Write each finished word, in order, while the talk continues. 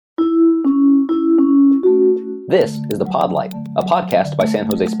This is The Podlight, a podcast by San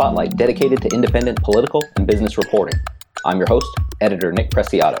Jose Spotlight dedicated to independent political and business reporting. I'm your host, editor Nick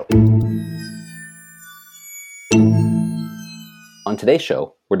Preciado. On today's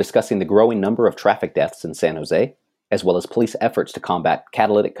show, we're discussing the growing number of traffic deaths in San Jose, as well as police efforts to combat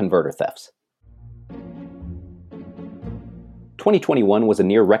catalytic converter thefts. 2021 was a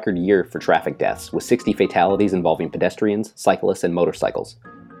near record year for traffic deaths, with 60 fatalities involving pedestrians, cyclists, and motorcycles.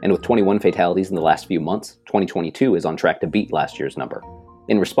 And with 21 fatalities in the last few months, 2022 is on track to beat last year's number.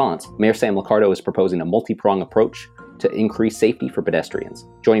 In response, Mayor Sam Liccardo is proposing a multi-pronged approach to increase safety for pedestrians.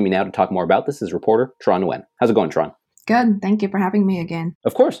 Joining me now to talk more about this is reporter Tran Nguyen. How's it going, Tran? Good. Thank you for having me again.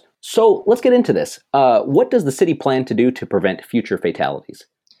 Of course. So let's get into this. What does the city plan to do to prevent future fatalities?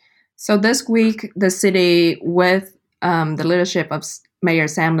 So this week, the city, with the leadership of Mayor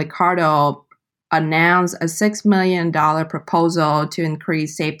Sam Liccardo, announced a $6 million proposal to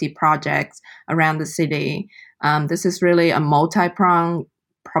increase safety projects around the city. This is really a multi-pronged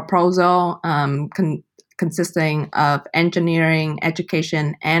proposal consisting of engineering,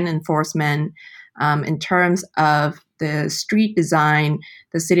 education, and enforcement. In terms of the street design,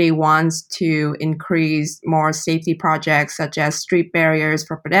 the city wants to increase more safety projects such as street barriers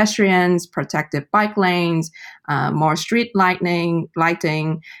for pedestrians, protected bike lanes, more street lighting,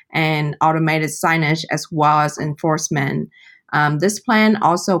 and automated signage, as well as enforcement. This plan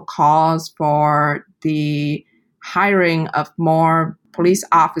also calls for the hiring of more police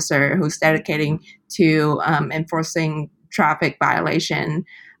officers who's dedicating to enforcing traffic violation.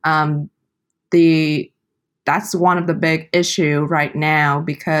 That's one of the big issue right now,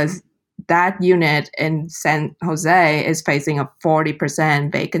 because that unit in San Jose is facing a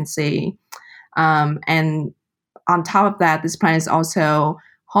 40% vacancy. And on top of that, this plan is also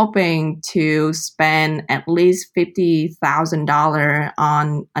hoping to spend at least $50,000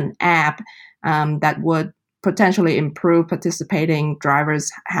 on an app that would potentially improve participating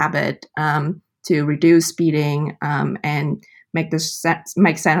drivers' habit to reduce speeding and make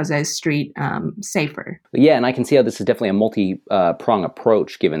San Jose street safer. Yeah, and I can see how this is definitely a multi-prong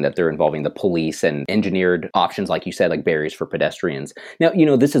approach, given that they're involving the police and engineered options, like you said, like barriers for pedestrians. Now,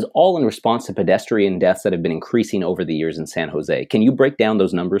 this is all in response to pedestrian deaths that have been increasing over the years in San Jose. Can you break down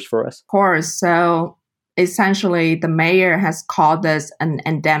those numbers for us? Of course. So essentially, the mayor has called this an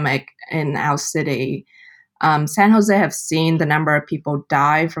endemic in our city. San Jose have seen the number of people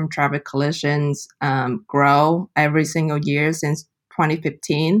die from traffic collisions grow every single year since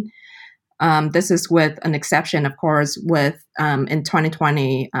 2015. This is with an exception, of course, with in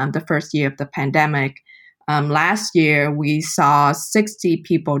 2020, the first year of the pandemic. Last year, we saw 60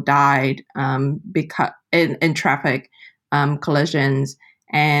 people died because in traffic collisions.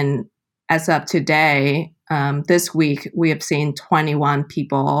 And as of today, this week, we have seen 21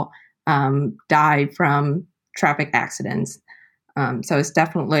 people die from traffic accidents. So it's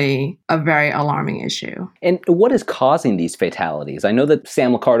definitely a very alarming issue. And what is causing these fatalities? I know that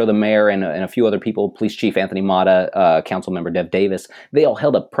Sam Liccardo, the mayor, and a few other people, Police Chief Anthony Mata, Council Member Dev Davis, they all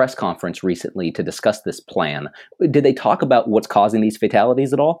held a press conference recently to discuss this plan. Did they talk about what's causing these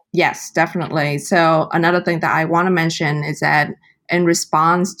fatalities at all? Yes, definitely. So another thing that I want to mention is that in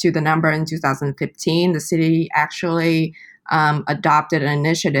response to the number in 2015, the city actually adopted an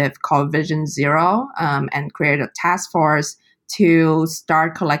initiative called Vision Zero and created a task force to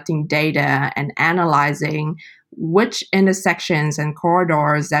start collecting data and analyzing which intersections and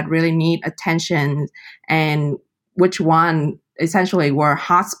corridors that really need attention and which one essentially were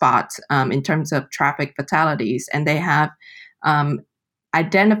hotspots in terms of traffic fatalities. And they have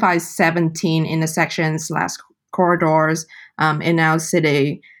identified 17 intersections / corridors in our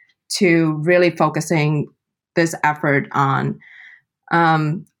city to really focusing this effort on.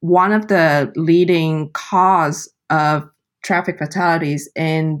 One of the leading cause of traffic fatalities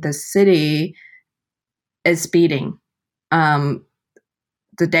in the city is speeding. The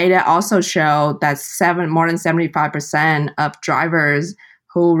data also show that more than 75% of drivers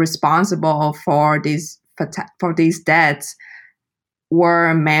who responsible for these deaths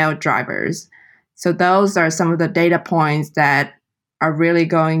were male drivers. So those are some of the data points that are really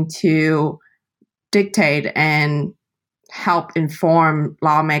going to dictate and help inform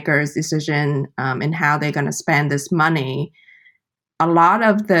lawmakers' decision in how they're going to spend this money. A lot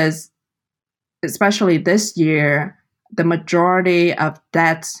of this, especially this year, the majority of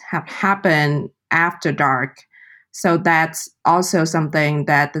deaths have happened after dark. So that's also something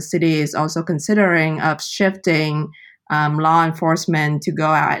that the city is also considering of shifting law enforcement to go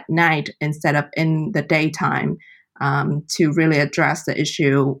out at night instead of in the daytime to really address the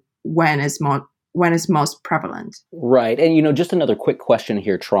issue when it's most prevalent. Right. And, just another quick question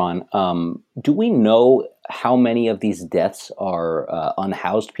here, Tran. Do we know how many of these deaths are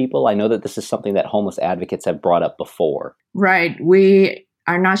unhoused people? I know that this is something that homeless advocates have brought up before. Right. We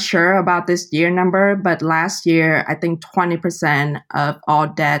are not sure about this year number, but last year, I think 20% of all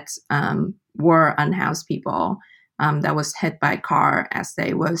deaths were unhoused people that was hit by a car as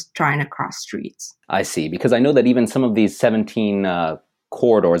they was trying to cross streets. I see, because I know that even some of these 17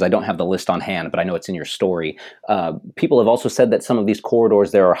 corridors, I don't have the list on hand, but I know it's in your story. People have also said that some of these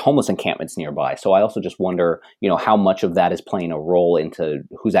corridors, there are homeless encampments nearby. So I also just wonder, how much of that is playing a role into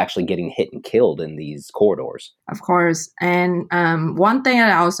who's actually getting hit and killed in these corridors. Of course. And one thing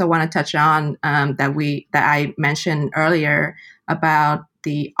I also want to touch on that I mentioned earlier about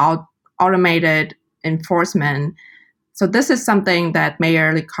the automated enforcement. So this is something that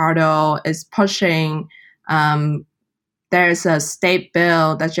Mayor Liccardo is pushing. There's a state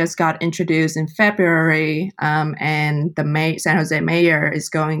bill that just got introduced in February, and the San Jose mayor is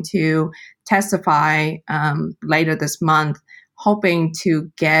going to testify later this month, hoping to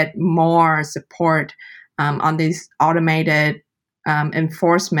get more support on these automated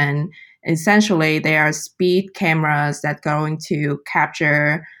enforcement. Essentially, they are speed cameras that are going to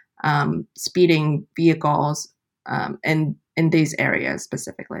capture speeding vehicles in these areas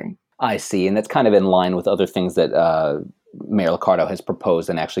specifically. I see, and that's kind of in line with other things that Mayor Liccardo has proposed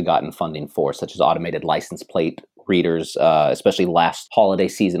and actually gotten funding for, such as automated license plate readers, especially last holiday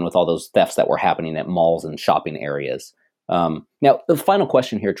season with all those thefts that were happening at malls and shopping areas. Now, the final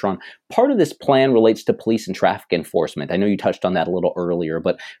question here, Tran. Part of this plan relates to police and traffic enforcement. I know you touched on that a little earlier,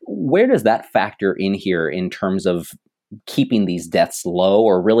 but where does that factor in here in terms of keeping these deaths low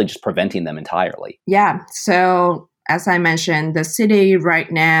or really just preventing them entirely? Yeah, so as I mentioned, the city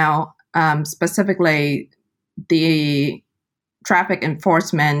right now, specifically the traffic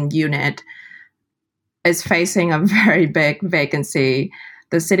enforcement unit, is facing a very big vacancy.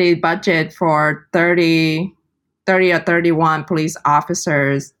 The city budget for 30 or 31 police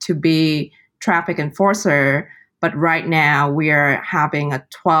officers to be traffic enforcer, but right now we are having a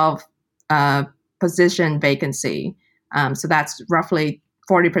 12 position vacancy. So that's roughly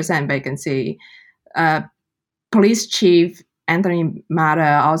 40% vacancy. Police Chief Anthony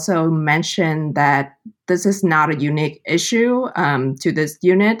Mata also mentioned that this is not a unique issue to this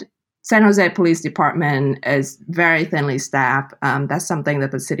unit. San Jose Police Department is very thinly staffed. That's something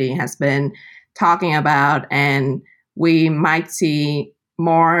that the city has been talking about, and we might see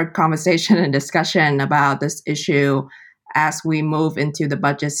more conversation and discussion about this issue as we move into the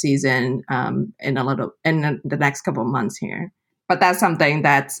budget season in the next couple of months here. But that's something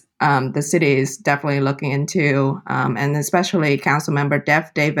that the city is definitely looking into, and especially Councilmember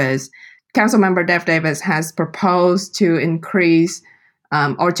Dev Davis. Councilmember Dev Davis has proposed to increase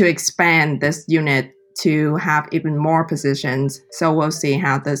or to expand this unit to have even more positions. So we'll see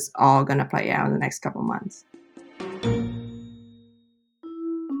how this all going to play out in the next couple of months.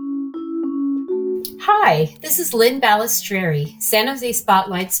 Hi, this is Lynn Balistreri, San Jose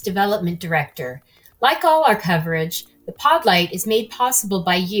Spotlight's Development Director. Like all our coverage, the Podlight is made possible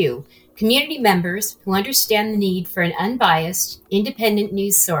by you, community members who understand the need for an unbiased, independent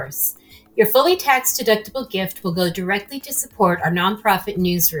news source. Your fully tax-deductible gift will go directly to support our nonprofit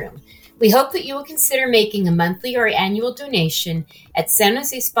newsroom. We hope that you will consider making a monthly or annual donation at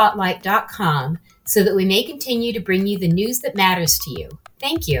sanjosespotlight.com so that we may continue to bring you the news that matters to you.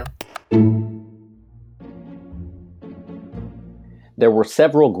 Thank you. There were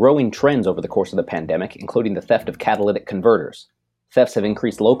several growing trends over the course of the pandemic, including the theft of catalytic converters. Thefts have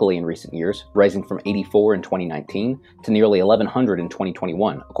increased locally in recent years, rising from 84 in 2019 to nearly 1,100 in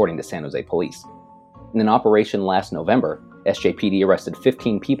 2021, according to San Jose Police. In an operation last November, SJPD arrested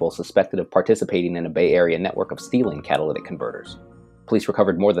 15 people suspected of participating in a Bay Area network of stealing catalytic converters. Police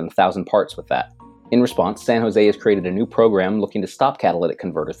recovered more than 1,000 parts with that. In response, San Jose has created a new program looking to stop catalytic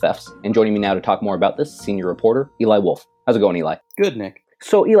converter thefts, and joining me now to talk more about this, Senior Reporter Eli Wolfe. How's it going, Eli? Good, Nick.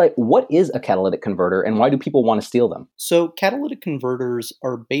 So, Eli, what is a catalytic converter and why do people want to steal them? So, catalytic converters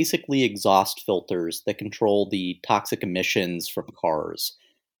are basically exhaust filters that control the toxic emissions from cars.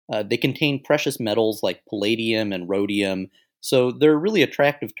 They contain precious metals like palladium and rhodium, so they're a really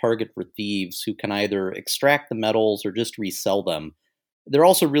attractive target for thieves who can either extract the metals or just resell them. They're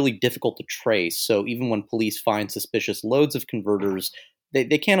also really difficult to trace, so even when police find suspicious loads of converters, they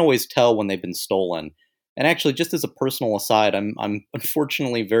can't always tell when they've been stolen. And actually, just as a personal aside, I'm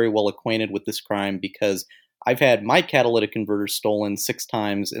unfortunately very well acquainted with this crime because I've had my catalytic converter stolen 6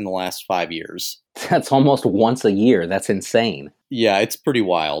 times in the last 5 years. That's almost once a year. That's insane. Yeah, it's pretty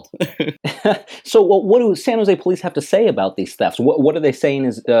wild. So what do San Jose police have to say about these thefts? What are they saying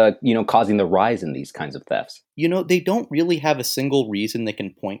is causing the rise in these kinds of thefts? They don't really have a single reason they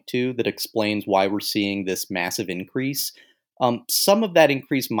can point to that explains why we're seeing this massive increase. Some of that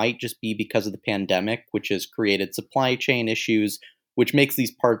increase might just be because of the pandemic, which has created supply chain issues, which makes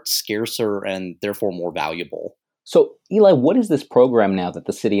these parts scarcer and therefore more valuable. So, Eli, what is this program now that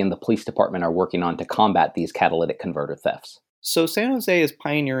the city and the police department are working on to combat these catalytic converter thefts? So San Jose is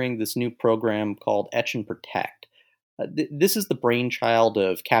pioneering this new program called Etch and Protect. This is the brainchild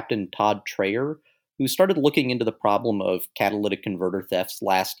of Captain Todd Trayer, who started looking into the problem of catalytic converter thefts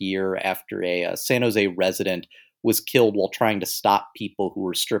last year after a San Jose resident was killed while trying to stop people who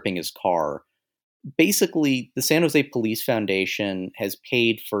were stripping his car. Basically, the San Jose Police Foundation has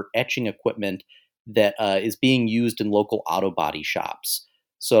paid for etching equipment that is being used in local auto body shops.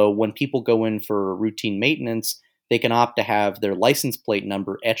 So when people go in for routine maintenance, they can opt to have their license plate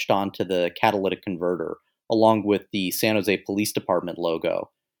number etched onto the catalytic converter, along with the San Jose Police Department logo.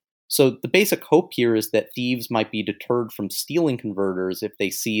 So the basic hope here is that thieves might be deterred from stealing converters if they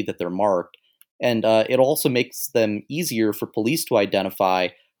see that they're marked, and it also makes them easier for police to identify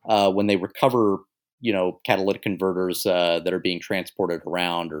when they recover catalytic converters that are being transported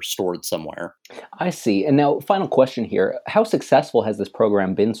around or stored somewhere. I see. And now, final question here. How successful has this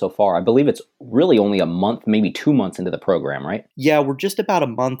program been so far? I believe it's really only a month, maybe 2 months into the program, right? Yeah, we're just about a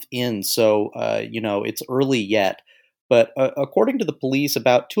month in, so, it's early yet. But according to the police,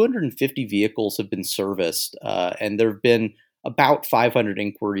 about 250 vehicles have been serviced, and there have been about 500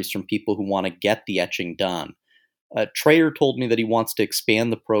 inquiries from people who want to get the etching done. Trayer told me that he wants to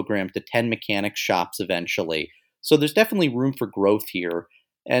expand the program to 10 mechanic shops eventually. So there's definitely room for growth here.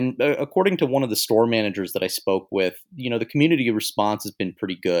 And according to one of the store managers that I spoke with, the community response has been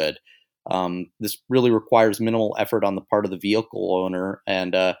pretty good. This really requires minimal effort on the part of the vehicle owner.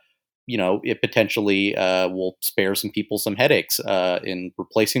 And, it potentially will spare some people some headaches in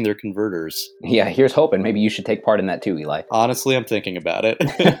replacing their converters. Yeah, here's hoping. Maybe you should take part in that too, Eli. Honestly, I'm thinking about it.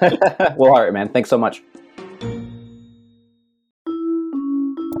 Well, all right, man. Thanks so much.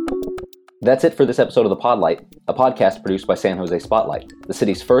 That's it for this episode of The Podlight, a podcast produced by San Jose Spotlight, the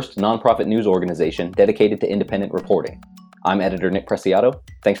city's first nonprofit news organization dedicated to independent reporting. I'm editor Nick Preciado.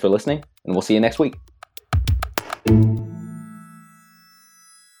 Thanks for listening, and we'll see you next week.